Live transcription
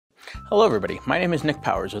Hello everybody, my name is Nick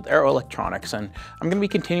Powers with Arrow Electronics, and I'm going to be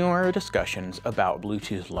continuing our discussions about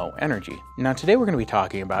Bluetooth Low Energy. Now today we're going to be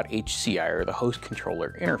talking about HCI, or the Host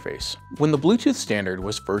Controller Interface. When the Bluetooth standard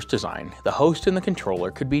was first designed, the host and the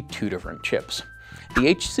controller could be two different chips.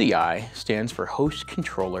 The HCI stands for Host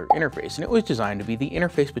Controller Interface, and it was designed to be the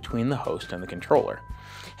interface between the host and the controller.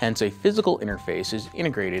 Hence, a physical interface is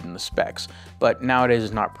integrated in the specs, but nowadays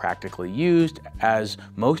is not practically used, as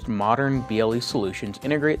most modern BLE solutions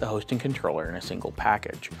integrate the host and controller in a single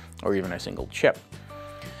package, or even a single chip.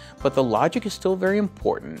 But the logic is still very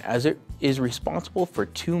important, as it is responsible for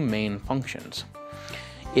two main functions.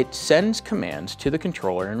 It sends commands to the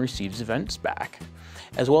controller and receives events back,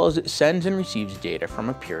 as well as it sends and receives data from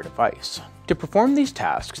a peer device. To perform these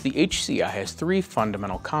tasks, the HCI has three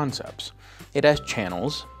fundamental concepts. It has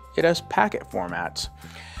channels, it has packet formats,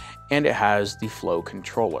 and it has the flow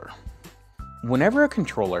controller. Whenever a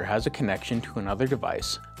controller has a connection to another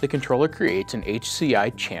device, the controller creates an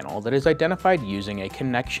HCI channel that is identified using a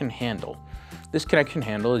connection handle. This connection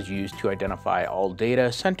handle is used to identify all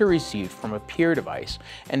data sent or received from a peer device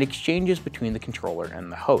and exchanges between the controller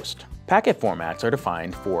and the host. Packet formats are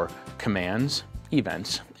defined for commands,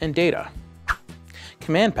 events, and data.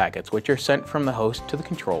 Command packets, which are sent from the host to the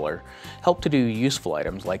controller, help to do useful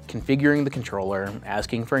items like configuring the controller,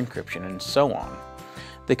 asking for encryption, and so on.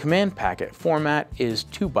 The command packet format is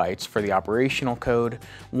 2 bytes for the operational code,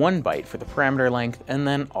 1 byte for the parameter length, and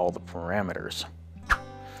then all the parameters.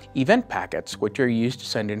 Event packets, which are used to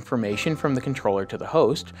send information from the controller to the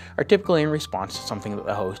host, are typically in response to something that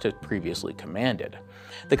the host has previously commanded.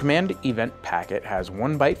 The command event packet has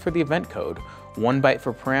 1 byte for the event code, 1 byte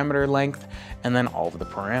for parameter length, and then all of the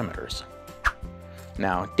parameters.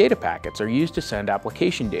 Now, data packets are used to send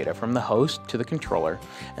application data from the host to the controller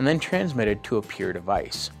and then transmitted to a peer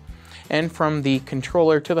device, and from the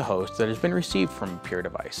controller to the host that has been received from a peer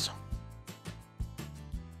device.